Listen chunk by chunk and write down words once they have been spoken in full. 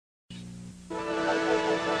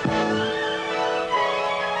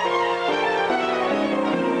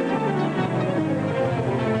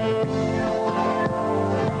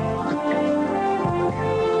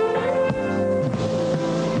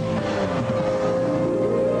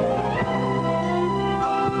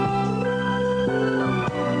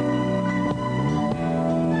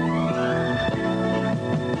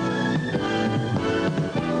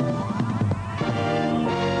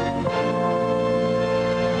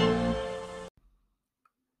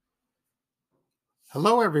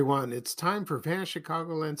Hello, everyone. It's time for Van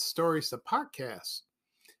Chicagoland Stories, the podcast.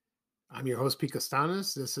 I'm your host, Pete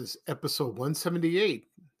Costanis. This is episode 178,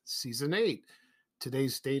 season 8.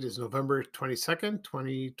 Today's date is November 22nd,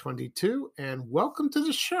 2022, and welcome to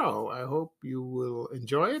the show. I hope you will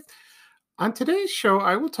enjoy it. On today's show,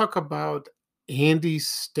 I will talk about Andy's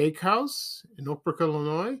Steakhouse in Oak Brook,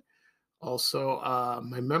 Illinois. Also,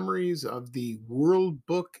 my memories of the World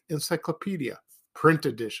Book Encyclopedia, print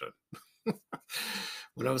edition,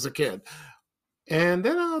 when I was a kid. And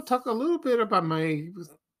then I'll talk a little bit about my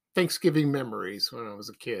Thanksgiving memories when I was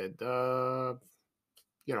a kid. Like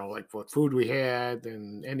what food we had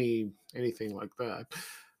and anything like that.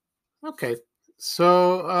 Okay.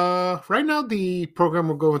 So right now the program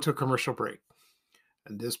will go into a commercial break.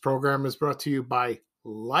 And this program is brought to you by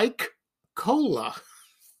Like Cola.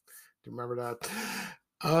 Do you remember that?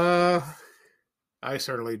 I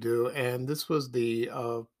certainly do. And this was the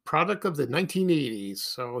product of the 1980s.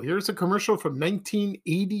 So here's a commercial from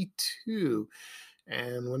 1982.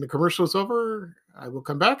 And when the commercial is over, I will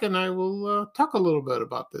come back and I will talk a little bit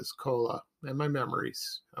about this cola and my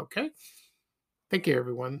memories. Okay? Thank you,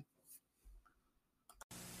 everyone.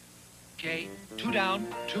 Okay, 2 down,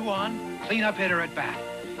 2 on, cleanup hitter at bat.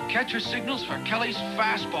 Catcher signals for Kelly's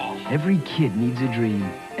fastball. Every kid needs a dream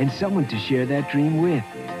and someone to share that dream with.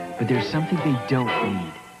 But there's something they don't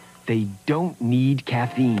need. They don't need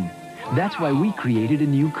caffeine. That's why we created a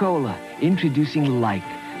new cola, introducing Like.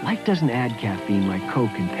 Like doesn't add caffeine like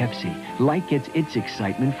Coke and Pepsi. Like gets its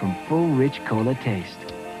excitement from full, rich cola taste.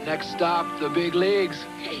 Next stop, the big leagues.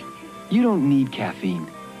 You don't need caffeine,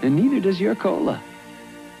 and neither does your cola.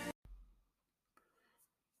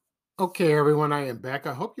 Okay, everyone, I am back.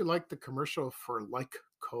 I hope you liked the commercial for Like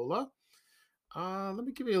Cola. Let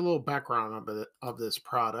me give you a little background of this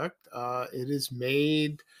product. It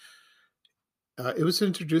was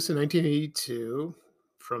introduced in 1982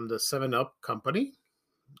 from the 7-Up company.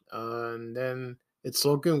 And then its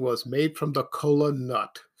slogan was made from the cola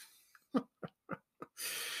nut.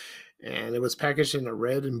 And it was packaged in a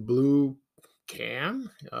red and blue can.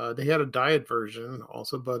 They had a diet version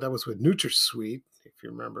also, but that was with NutraSweet, if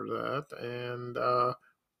you remember that. And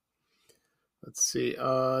let's see.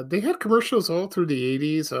 They had commercials all through the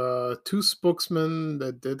 80s. Two spokesmen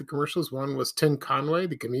that did the commercials. One was Tim Conway,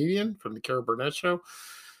 the comedian from the Carol Burnett Show,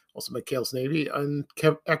 also McHale's Navy, and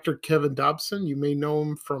actor Kevin Dobson. You may know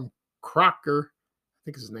him from Crocker. I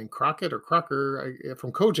think his name Crockett or Crocker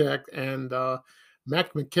from Kojak, and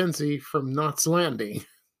Mac McKenzie from Knots Landing.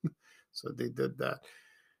 So they did that.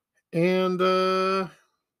 And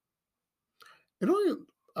it only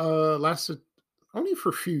lasted only for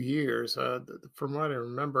a few years, from what I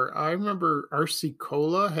remember. I remember RC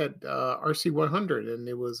Cola had RC 100, and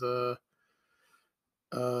it was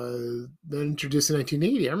then introduced in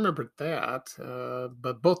 1980. I remember that,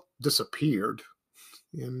 but both disappeared.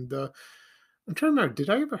 And I'm trying to remember, did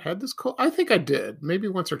I ever have this cola? I think I did, maybe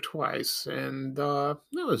once or twice, and it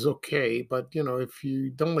was okay. But if you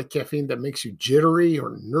don't like caffeine that makes you jittery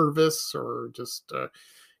or nervous or just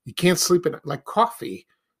you can't sleep at like coffee.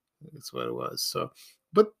 That's what it was. So,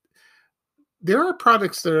 but there are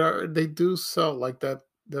products they do sell like that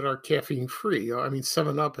are caffeine free. I mean,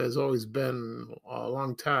 7-Up has always been a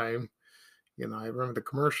long time. I remember the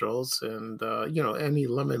commercials and any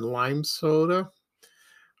lemon lime soda.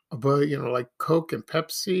 But like Coke and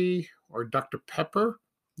Pepsi or Dr. Pepper,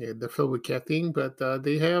 yeah, they're filled with caffeine. But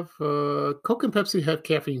they have Coke and Pepsi have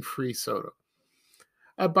caffeine free soda.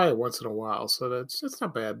 I buy it once in a while, so that's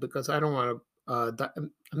not bad because I don't want to.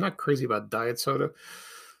 I'm not crazy about diet soda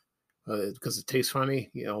because it tastes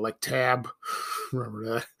funny, like Tab. Remember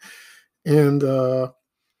that? And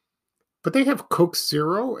but they have Coke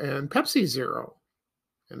Zero and Pepsi Zero,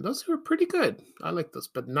 and those are pretty good. I like those,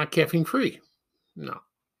 but not caffeine free. No.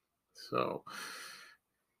 So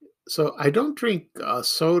I don't drink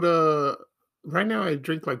soda right now. I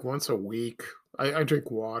drink like once a week. I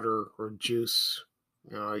drink water or juice.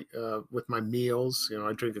 With my meals,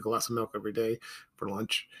 I drink a glass of milk every day for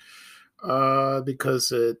lunch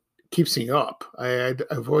because it keeps me up. I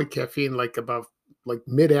avoid caffeine about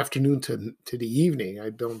mid-afternoon to the evening. I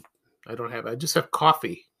don't have. I just have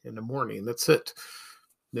coffee in the morning. That's it.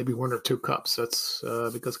 Maybe 1 or 2 cups. That's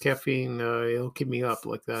because caffeine it'll keep me up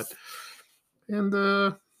like that. And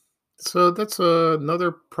so that's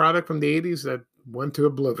another product from the 80s that went to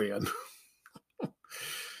oblivion.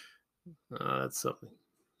 That's something.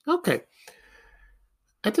 Okay.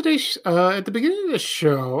 At the beginning of the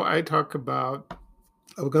show, I'm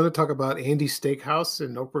going to talk about Andy's Steakhouse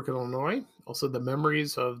in Oak Brook, Illinois. Also, the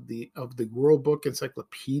memories of the World Book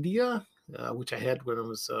Encyclopedia, which I had when I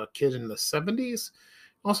was a kid in the 70s,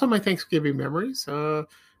 Also, my Thanksgiving memories. A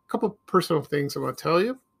couple personal things I want to tell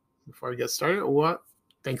you before I get started. What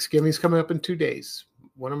Thanksgiving's coming up in 2 days.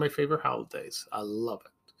 One of my favorite holidays. I love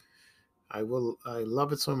it. I will. I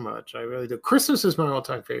love it so much. I really do. Christmas is my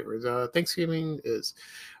all-time favorite. Thanksgiving is.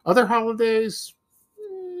 Other holidays,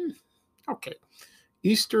 okay.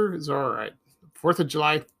 Easter is all right. 4th of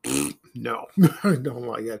July, no, I don't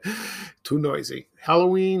like it. Too noisy.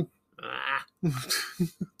 Halloween, ah.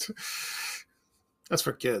 That's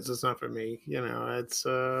for kids. It's not for me. It's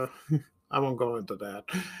I won't go into that.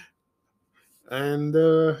 And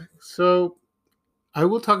so I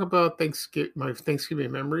will talk about my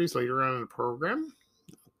Thanksgiving memories later on in the program.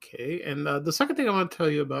 Okay, and the second thing I want to tell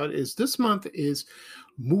you about is this month is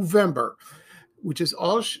Movember, which is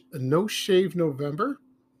all no shave November,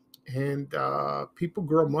 and people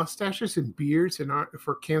grow mustaches and beards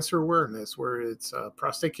for cancer awareness, where it's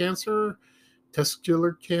prostate cancer,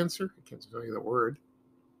 testicular cancer. I can't tell you the word.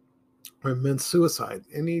 Or men's suicide,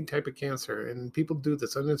 any type of cancer, and people do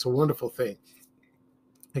this, and it's a wonderful thing.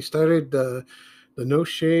 I started the no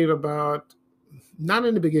shave about not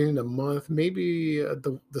in the beginning of the month, maybe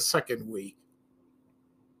the second week,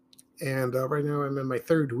 and right now I'm in my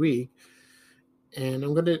third week, and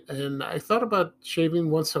I thought about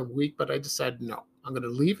shaving once a week, but I decided no, I'm gonna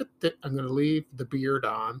leave it. I'm gonna leave the beard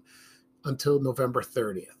on until November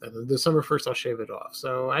 30th, and then December 1st I'll shave it off.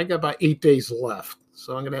 So I got about 8 days left.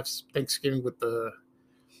 So I'm gonna have Thanksgiving with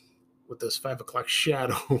this 5 o'clock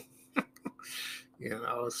shadow.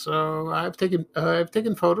 So I've taken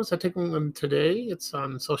photos. I've taken them today. It's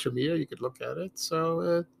on social media. You could look at it.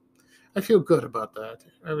 So I feel good about that.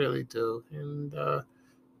 I really do. And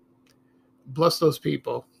bless those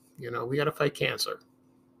people. We got to fight cancer,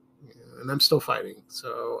 and I'm still fighting.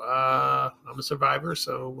 So I'm a survivor.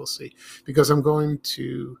 So we'll see. Because I'm going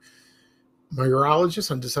to my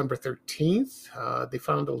urologist on December 13th. They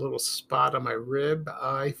found a little spot on my rib.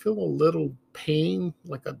 I feel a little pain,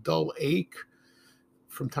 like a dull ache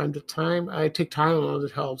from time to time. I take Tylenol,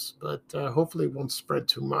 it helps, but hopefully it won't spread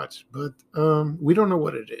too much. But we don't know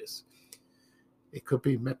what it is. It could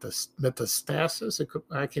be metastasis.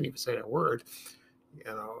 I can't even say that word.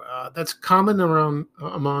 That's common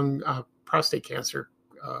among prostate cancer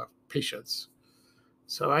patients.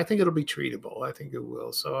 So I think it'll be treatable. I think it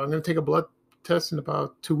will. So I'm going to take a blood test in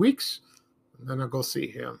about 2 weeks, and then I'll go see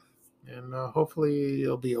him, and hopefully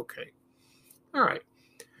it'll be okay. All right.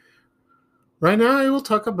 Right now, I will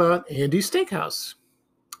talk about Andy's Steakhouse.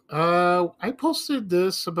 I posted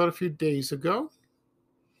this about a few days ago,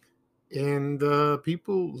 and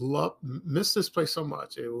people missed this place so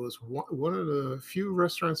much. It was one of the few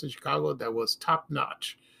restaurants in Chicago that was top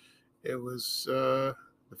notch. It was the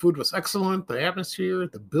food was excellent, the atmosphere,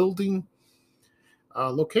 the building.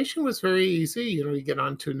 Location was very easy. You get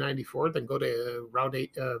on 294, then go to Route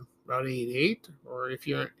 88, or if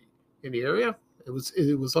you're in the area, it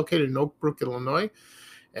was located in Oak Brook, Illinois,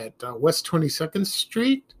 at West 22nd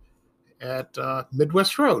Street at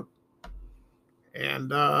Midwest Road.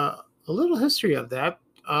 And a little history of that.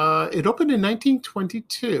 It opened in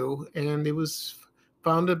 1922, and it was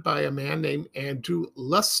founded by a man named Andrew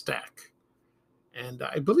Lustak. And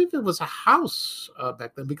I believe it was a house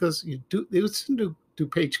back then, because it was in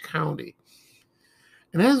DuPage County.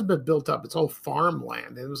 And it hasn't been built up. It's all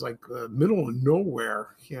farmland. It was like middle of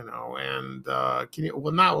nowhere, and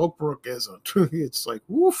well, now Oak Brook isn't. It's like,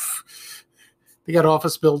 woof. They got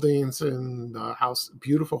office buildings and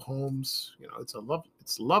beautiful homes.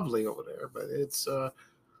 It's lovely over there, but it's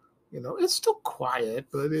it's still quiet,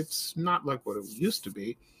 but it's not like what it used to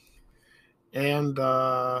be. And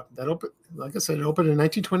that opened, like I said, it opened in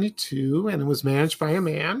 1922, and it was managed by a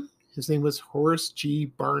man. His name was Horace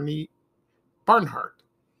G. Barnhart.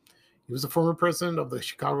 He was the former president of the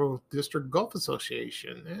Chicago District Golf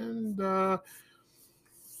Association, and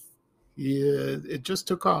it just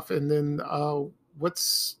took off. And then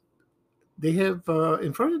they have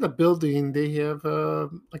in front of the building, they have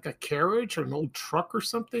like a carriage or an old truck or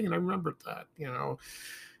something, and I remember that,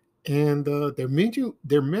 And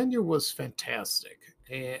their menu was fantastic.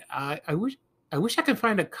 And I wish I could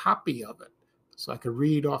find a copy of it so I could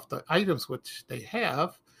read off the items which they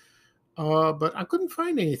have. But I couldn't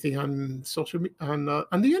find anything on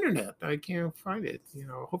on the internet. I can't find it.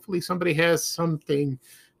 Hopefully somebody has something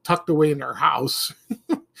tucked away in their house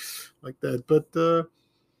like that. But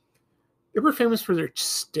they were famous for their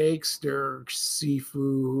steaks, their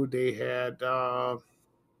seafood. They had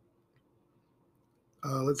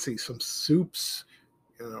let's see, some soups,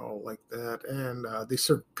 like that, and they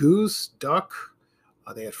served goose, duck.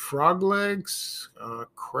 They had frog legs,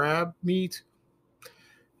 crab meat,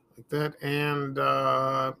 like that, and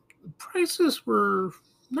prices were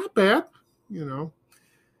not bad, you know.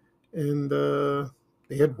 And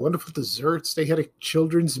they had wonderful desserts. They had a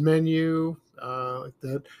children's menu like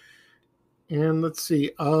that. And let's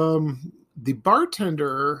see, the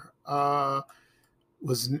bartender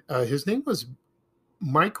was his name was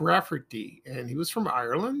Mike Rafferty, and he was from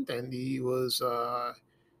Ireland, and he was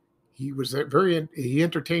he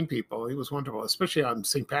entertained people. He was wonderful, especially on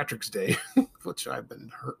St. Patrick's Day, which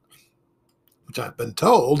which I've been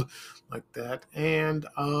told like that. And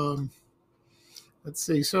let's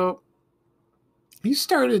see, so he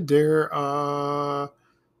started there.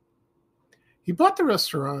 He bought the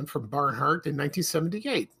restaurant from Barnhart in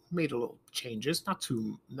 1978. Made a little changes, not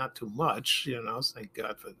too much, Thank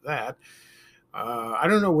God for that. I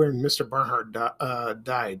don't know when Mr. Barnhart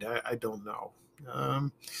died. I don't know,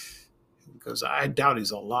 because I doubt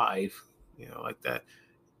he's alive, like that.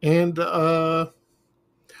 And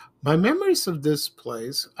my memories of this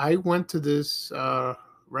place, I went to this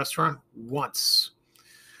restaurant once.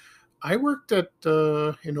 I worked at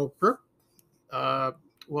in Oak Brook.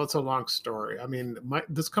 Well, it's a long story. I mean,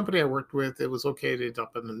 this company I worked with, it was located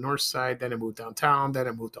up on the north side. Then I moved downtown. Then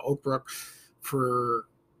I moved to Oak Brook for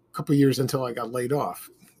a couple of years until I got laid off.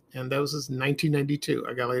 And that was in 1992.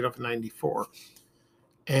 I got laid off in 94.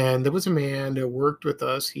 And there was a man that worked with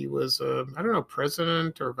us. He was, I don't know,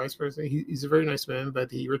 president or vice president. He's a very nice man, but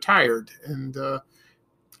he retired. And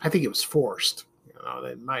I think it was forced,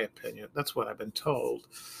 in my opinion. That's what I've been told.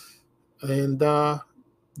 And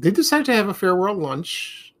they decided to have a farewell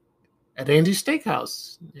lunch at Andy's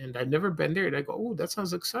Steakhouse. And I'd never been there. And I go, oh, that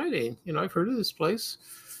sounds exciting. I've heard of this place.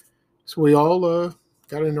 So we all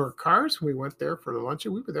got into our cars and we went there for the lunch.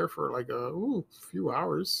 And we were there for like a few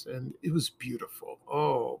hours. And it was beautiful.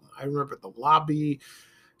 Oh, I remember the lobby.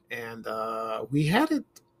 And we had it.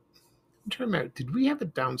 I'm trying to remember, did we have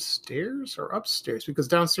it downstairs or upstairs? Because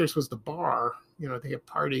downstairs was the bar. They had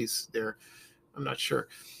parties there. I'm not sure.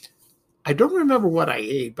 I don't remember what I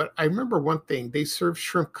ate, but I remember one thing. They served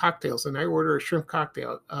shrimp cocktails, and I ordered a shrimp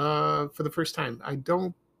cocktail for the first time. I'm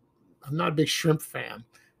not a big shrimp fan.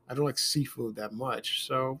 I don't like seafood that much,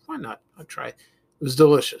 so why not? I'll try it. It was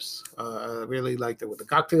delicious. I really liked it with the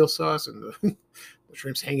cocktail sauce and the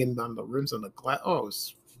shrimps hanging on the rims on the glass. Oh,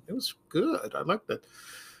 it was good. I liked it.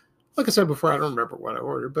 Like I said before, I don't remember what I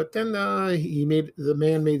ordered, but then the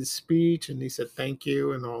man made a speech, and he said thank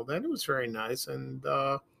you and all that. It was very nice, and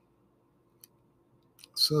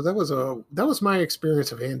so that was my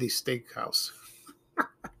experience of Andy's Steakhouse.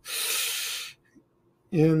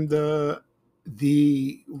 And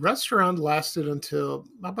the restaurant lasted until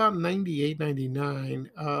about 98,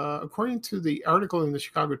 99. According to the article in the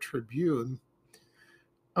Chicago Tribune,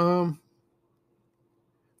 Mr.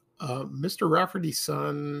 Rafferty's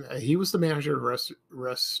son, he was the manager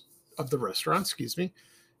of the restaurant, excuse me,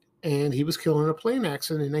 and he was killed in a plane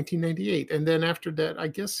accident in 1998. And then after that, I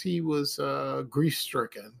guess he was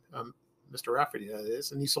grief-stricken, Mr. Rafferty, that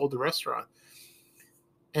is, and he sold the restaurant.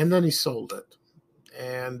 And then he sold it.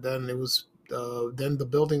 And then then the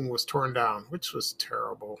building was torn down, which was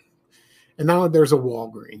terrible. And now there's a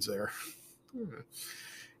Walgreens there.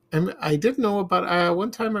 And I didn't know about,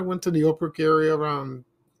 one time I went to the Oak Brook area around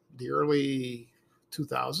the early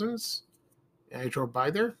 2000s. And I drove by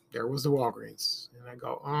there. There was the Walgreens. And I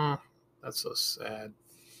go, oh, that's so sad.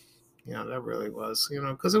 That really was,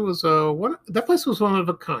 because it was that place was one of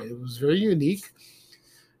a kind. It was very unique.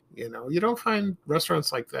 You don't find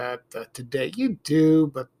restaurants like that today. You do,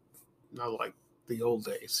 but not like the old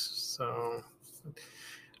days. So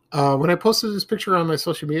when I posted this picture on my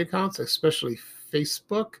social media accounts, especially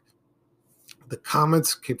Facebook, the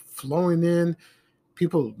comments kept flowing in.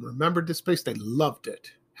 People remembered this place. They loved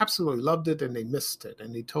it. Absolutely loved it, and they missed it.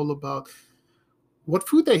 And they told about what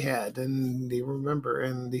food they had, and they remember,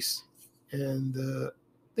 and they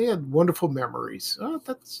had wonderful memories. Oh,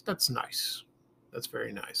 that's nice. That's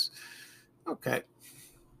very nice. Okay.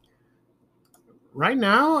 Right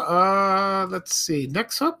now, let's see.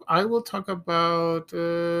 Next up, I will talk about.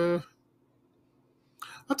 I'll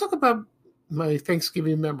talk about my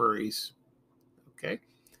Thanksgiving memories. Okay.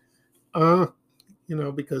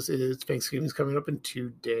 Because it's Thanksgiving's coming up in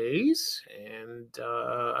 2 days, and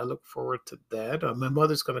I look forward to that. My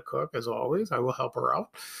mother's going to cook, as always. I will help her out.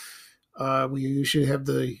 We usually have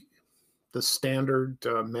the standard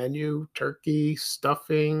menu: turkey,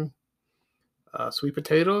 stuffing, sweet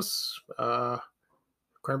potatoes,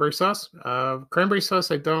 cranberry sauce. Cranberry sauce,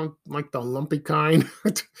 I don't like the lumpy kind.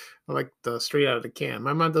 I like the straight out of the can.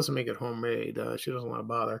 My mom doesn't make it homemade. She doesn't want to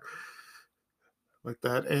bother like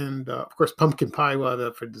that. And of course, pumpkin pie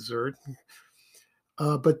for dessert.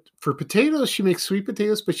 But for potatoes, she makes sweet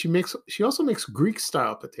potatoes, but she also makes Greek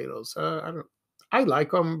style potatoes. I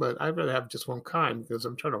like them, but I'd rather have just one kind because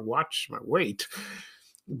I'm trying to watch my weight.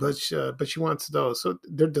 But she wants those, so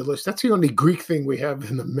they're delicious. That's the only Greek thing we have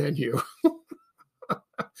in the menu.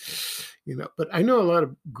 But I know a lot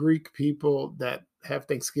of Greek people that have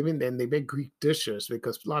Thanksgiving, and they make Greek dishes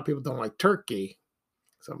because a lot of people don't like turkey.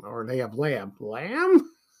 Or they have lamb. Lamb?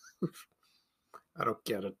 I don't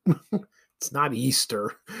get it. It's not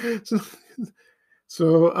Easter. So,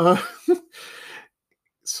 so,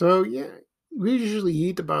 so yeah, we usually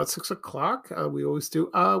eat about 6 o'clock. We always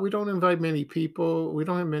do. We don't invite many people. We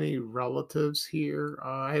don't have many relatives here.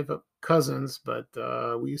 I have cousins, but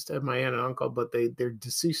we used to have my aunt and uncle, but they're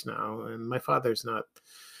deceased now, and my father's not.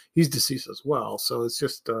 He's deceased as well, so it's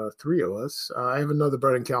just three of us. I have another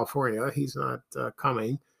brother in California. He's not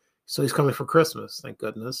coming, so he's coming for Christmas. Thank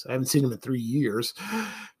goodness. I haven't seen him in 3 years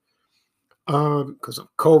because of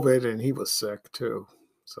COVID, and he was sick too.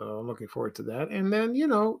 So I'm looking forward to that. And then,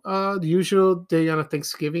 the usual day on a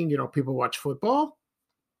Thanksgiving, people watch football.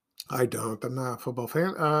 I don't. I'm not a football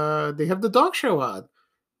fan. They have the dog show on,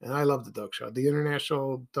 and I love the dog show, the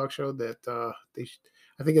international dog show that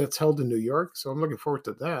I think it's held in New York. So I'm looking forward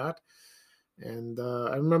to that. And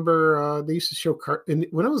I remember they used to show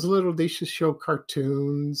when I was little. They used to show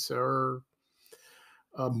cartoons or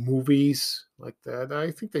movies like that.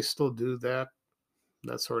 I think they still do that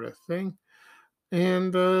sort of thing.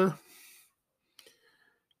 And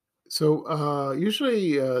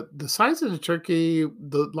usually the size of the turkey,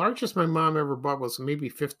 the largest my mom ever bought was maybe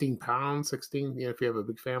 15 pounds, 16, if you have a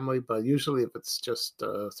big family. But usually if it's just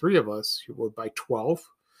three of us, she would buy 12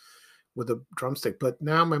 with a drumstick. But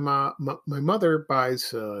now my mother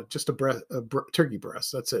buys just turkey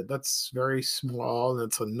breast. That's it. That's very small and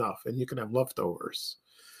it's enough. And you can have leftovers.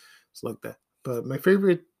 It's like that. But my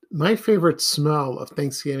favorite smell of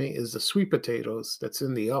Thanksgiving is the sweet potatoes that's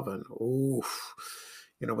in the oven. Oof.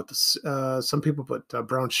 With the some people put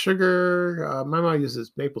brown sugar. My mom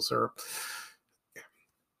uses maple syrup.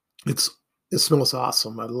 It smells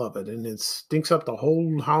awesome. I love it, and it stinks up the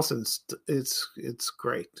whole house, and it's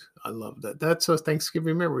great. I love that. That's a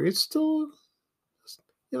Thanksgiving memory. It's still,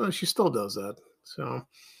 she still does that. So,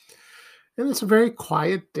 and it's a very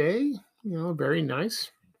quiet day. Very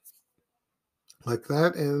nice. Like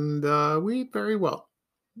that, and we eat very well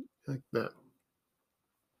like that.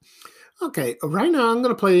 Okay, right now I'm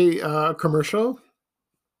going to play a commercial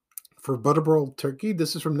for Butterbroiled Turkey.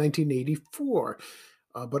 This is from 1984.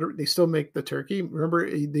 They still make the turkey. Remember,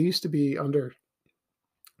 they used to be under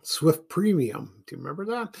Swift Premium. Do you remember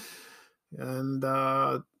that? And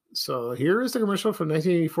so here is the commercial from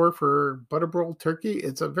 1984 for Butterbroiled Turkey.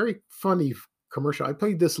 It's a very funny commercial. I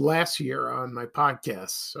played this last year on my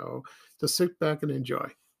podcast, so just sit back and enjoy.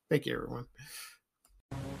 Thank you, everyone.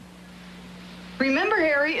 Remember,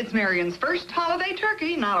 Harry, it's Marion's first holiday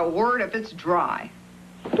turkey, not a word if it's dry.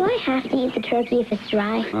 Do I have to eat the turkey if it's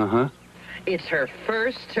dry? Uh-huh. It's her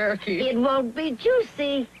first turkey. It won't be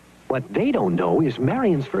juicy. What they don't know is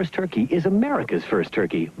Marion's first turkey is America's first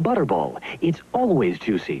turkey, Butterball. It's always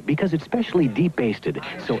juicy because it's specially deep basted,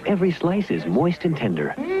 so every slice is moist and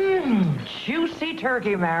tender. Juicy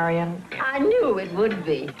turkey, Marion. I knew it would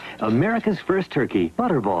be. America's first turkey,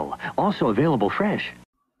 Butterball, also available fresh.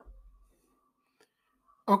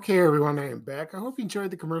 Okay, everyone, I am back. I hope you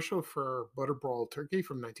enjoyed the commercial for Butterbroiled Turkey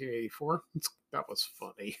from 1984. That was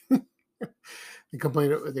funny. They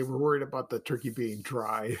complained they were worried about the turkey being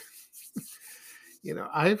dry.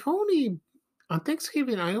 On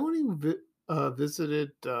Thanksgiving, I only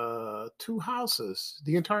visited 2 houses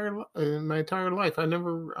in my entire life.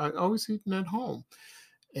 I always eaten at home.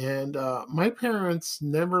 And my parents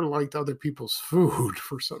never liked other people's food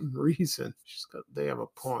for some reason. They have a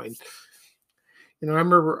point. I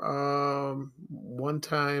remember one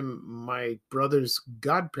time my brother's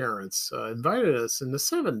godparents invited us in the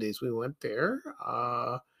 70s. We went there.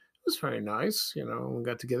 It was very nice, we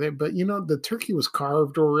got together. But, the turkey was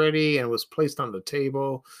carved already and was placed on the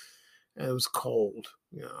table. And it was cold,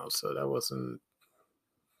 so that wasn't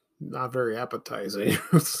not very appetizing.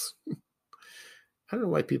 I don't know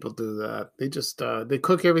why people do that. They just, they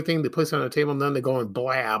cook everything, they place it on the table, and then they go and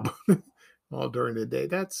blab. All during the day.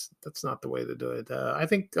 That's not the way to do it. I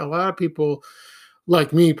think a lot of people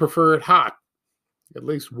like me prefer it hot, at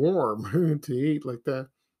least warm to eat like that.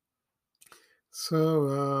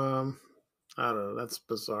 So I don't know. That's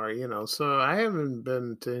bizarre, So I haven't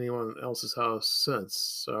been to anyone else's house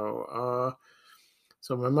since. So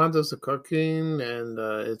my mom does the cooking, and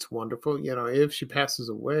it's wonderful. If she passes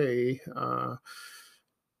away,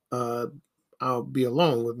 I'll be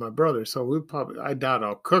alone with my brother. So I doubt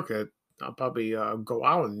I'll cook it. I'll probably go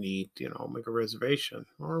out and eat, make a reservation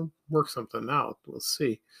or work something out. We'll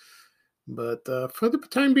see. But for the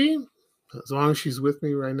time being, as long as she's with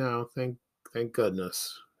me right now, thank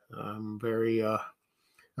goodness. I'm very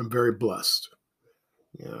blessed.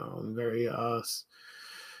 I'm very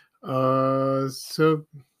so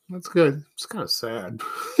that's good. It's kind of sad.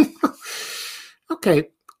 Okay.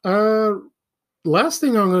 Uh Last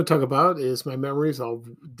thing I'm going to talk about is my memories of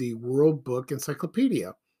the World Book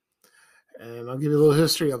Encyclopedia. And I'll give you a little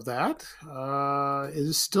history of that. It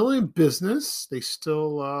is still in business. They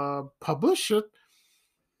still publish it.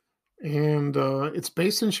 And it's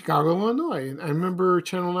based in Chicago, Illinois. And I remember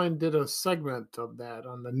Channel 9 did a segment of that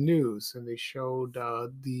on the news, and they showed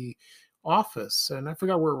the office. And I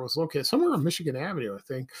forgot where it was located, somewhere on Michigan Avenue, I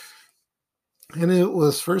think. And it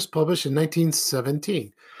was first published in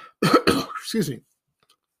 1917. Excuse me.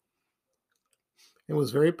 It was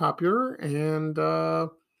very popular, and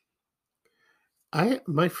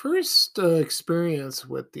my first experience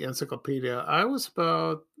with the encyclopedia, I was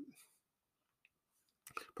about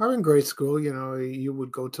probably in grade school. You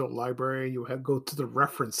would go to a library, you had go to the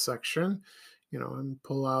reference section, and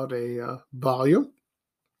pull out a volume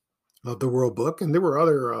of the World Book, and there were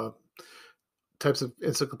other types of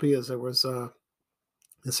encyclopedias. There was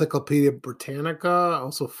Encyclopedia Britannica,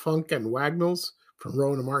 also Funk and Wagnalls from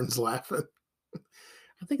Rowan and Martin's Laughing.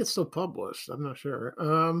 I think it's still published. I'm not sure.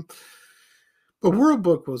 But World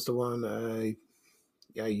Book was the one I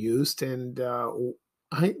used, and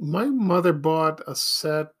my mother bought a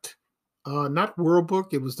set, not World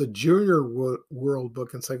Book. It was the Junior World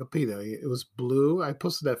Book Encyclopedia. It was blue. I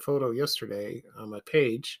posted that photo yesterday on my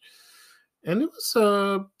page, and it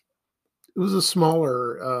was a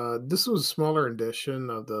smaller. This was a smaller edition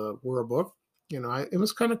of the World Book. It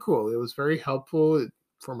was kind of cool. It was very helpful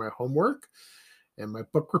for my homework and my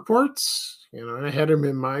book reports, and I had them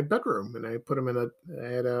in my bedroom, and I put them I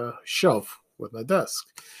had a shelf with my desk,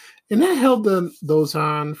 and I held those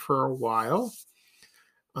on for a while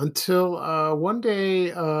until one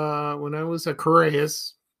day when I was at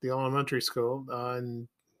Correas, the elementary school, and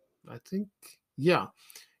I think, yeah,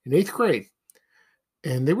 in 8th grade,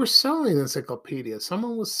 and they were selling encyclopedias.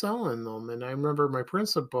 Someone was selling them, and I remember my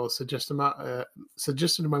principal suggested to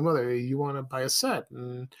my mother, "Hey, you want to buy a set?"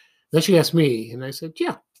 And then she asked me, and I said,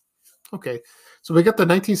 "Yeah, okay." So we got the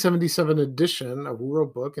 1977 edition of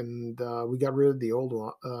World Book, and we got rid of the old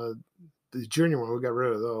one, the junior one. We got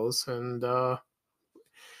rid of those, and I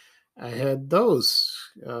had those,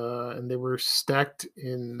 and they were stacked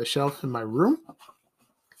in the shelf in my room.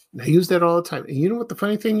 And I used that all the time. And you know what the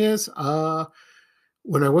funny thing is?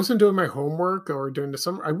 When I wasn't doing my homework or during the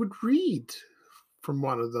summer, I would read from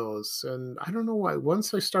one of those. And I don't know why.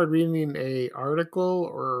 Once I started reading a article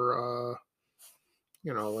or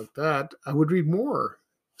like that, I would read more.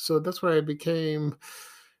 So that's why I became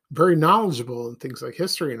very knowledgeable in things like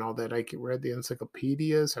history and all that. I read the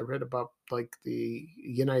encyclopedias. I read about like the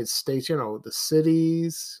United States, the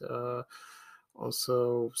cities,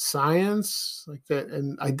 also science, like that.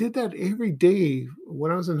 And I did that every day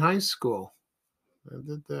when I was in high school. I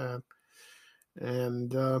did that.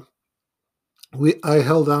 And I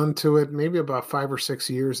held on to it maybe about 5 or 6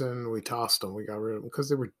 years, and we tossed them. We got rid of them because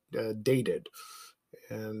they were dated.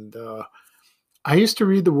 And I used to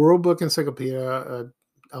read the World Book Encyclopedia at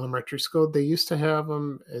elementary school. They used to have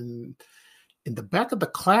them in the back of the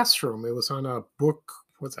classroom. It was on a book,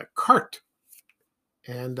 what's that, cart.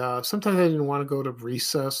 And sometimes I didn't want to go to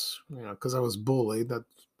recess, because I was bullied.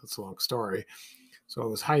 That's a long story. So I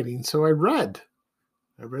was hiding. So I read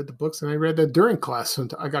the books, and I read that during class.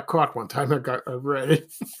 And I got caught one time. I read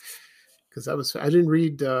it because I didn't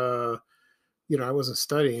read. I wasn't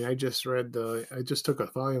studying. I just took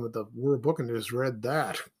a volume of the World Book and just read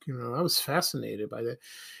that. I was fascinated by that.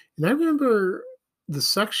 And I remember the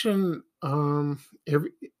section,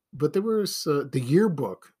 but there was the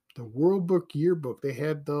yearbook, the World Book yearbook. They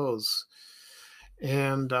had those.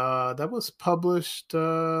 And that was published,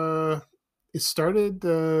 it started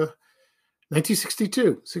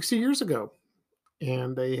 1962, 60 years ago.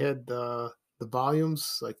 And they had the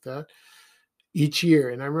volumes like that each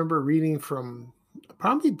year. And I remember reading from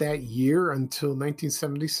probably that year until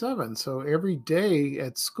 1977. So every day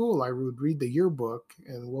at school, I would read the yearbook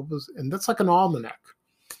and that's like an almanac.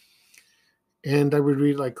 And I would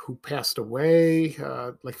read like who passed away,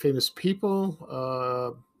 like famous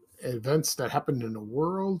people, events that happened in the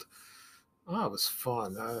world. Oh, it was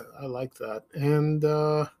fun. I like that. And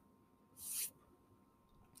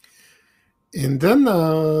then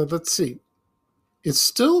let's see. It's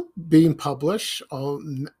still being published,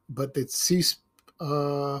 but it ceased.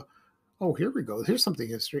 Here we go. Here's something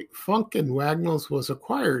history. Funk and Wagnalls was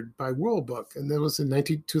acquired by World Book, and that was in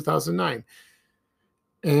 2009.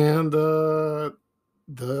 And the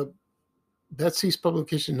that ceased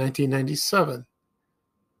publication in 1997.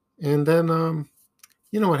 And then,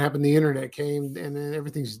 you know what happened? The internet came, and then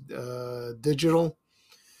everything's digital.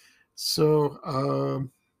 So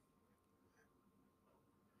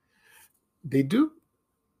they do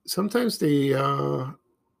sometimes they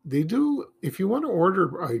do. If you want to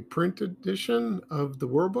order a print edition of the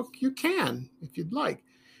World Book, you can if you'd like,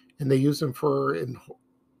 and they use them for in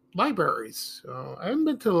libraries. I haven't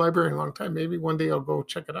been to the library in a long time. Maybe one day I'll go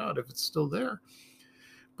check it out if it's still there.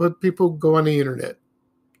 But people go on the internet,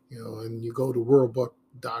 and you go to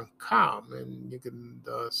worldbook.com and you can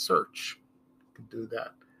search. You can do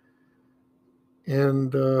that.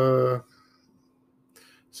 And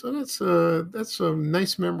so that's a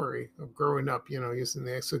nice memory of growing up, using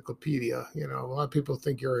the encyclopedia. A lot of people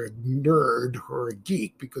think you're a nerd or a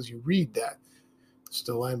geek because you read that.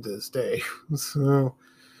 Still am to this day. So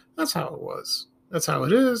that's how it was. That's how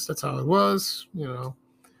it is. That's how it was.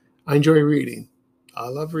 I enjoy reading. I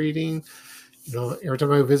love reading. Every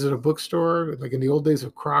time I visit a bookstore, like in the old days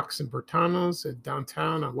of Crocs and Bertano's at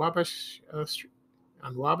downtown on Wabash Street,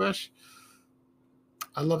 on Wabash,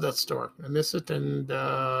 I love that store. I miss it. And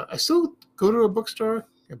I still go to a bookstore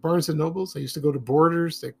at Barnes and Nobles. I used to go to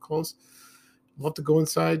Borders. They're close. Love to go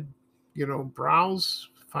inside, browse,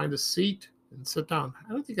 find a seat, and sit down.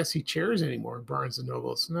 I don't think I see chairs anymore at Barnes and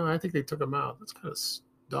Nobles. No, I think they took them out. That's kind of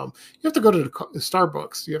dumb. You have to go to the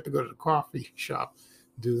Starbucks. You have to go to the coffee shop,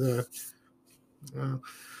 do that.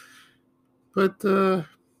 But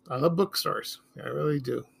I love bookstores. I really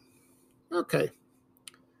do. Okay.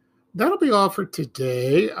 That'll be all for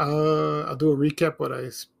today. I'll do a recap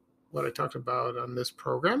what I talked about on this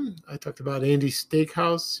program. I talked about Andy's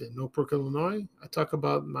Steakhouse in Oak Brook, Illinois. I talked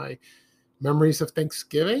about my memories of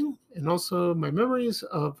Thanksgiving and also my memories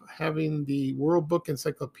of having the World Book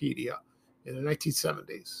Encyclopedia in the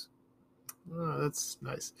 1970s. Oh, that's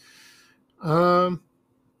nice.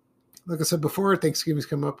 Like I said before, Thanksgiving's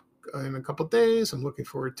come up in a couple of days. I'm looking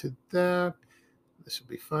forward to that. This should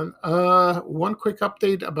be fun. One quick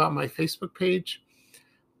update about my Facebook page.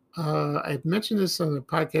 I've mentioned this on the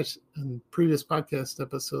podcast, in previous podcast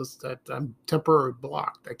episodes, that I'm temporarily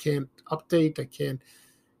blocked. I can't update. I can't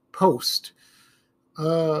post.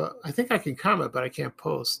 I think I can comment, but I can't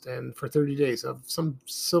post. And for 30 days of some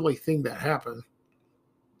silly thing that happened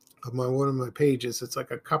on one of my pages, it's like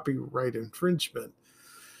a copyright infringement.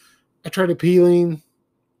 I tried appealing.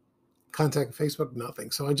 Contact Facebook,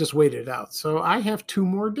 nothing. So I just waited out. So I have 2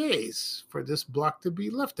 more days for this block to be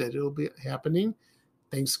lifted. It'll be happening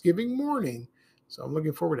Thanksgiving morning. So I'm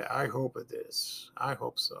looking forward to it. I hope it is. I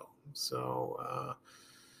hope so. So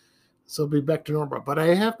it'll be back to normal. But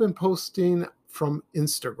I have been posting from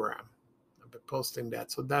Instagram. I've been posting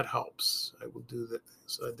that. So that helps. I will do that.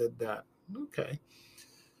 So I did that. Okay.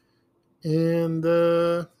 And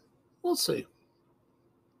we'll see.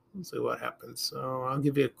 We'll see what happens. So I'll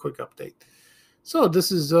give you a quick update. So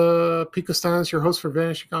this is Pico Steins, your host for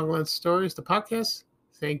Vanishing Congoland Stories, the podcast.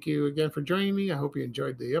 Thank you again for joining me. I hope you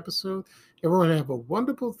enjoyed the episode. Everyone have a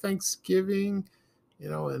wonderful Thanksgiving,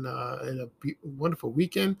 and a wonderful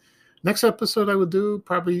weekend. Next episode I will do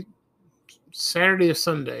probably Saturday or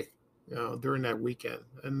Sunday, during that weekend.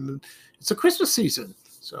 And it's a Christmas season.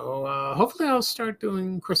 So hopefully I'll start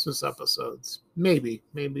doing Christmas episodes. Maybe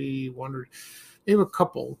one or maybe a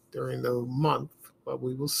couple during the month, but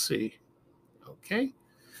we will see. Okay.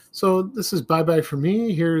 So this is bye-bye for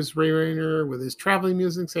me. Here's Ray Rayner with his traveling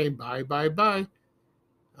music saying bye, bye, bye.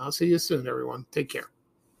 I'll see you soon, everyone. Take care.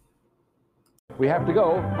 We have to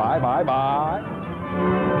go. Bye, bye, bye.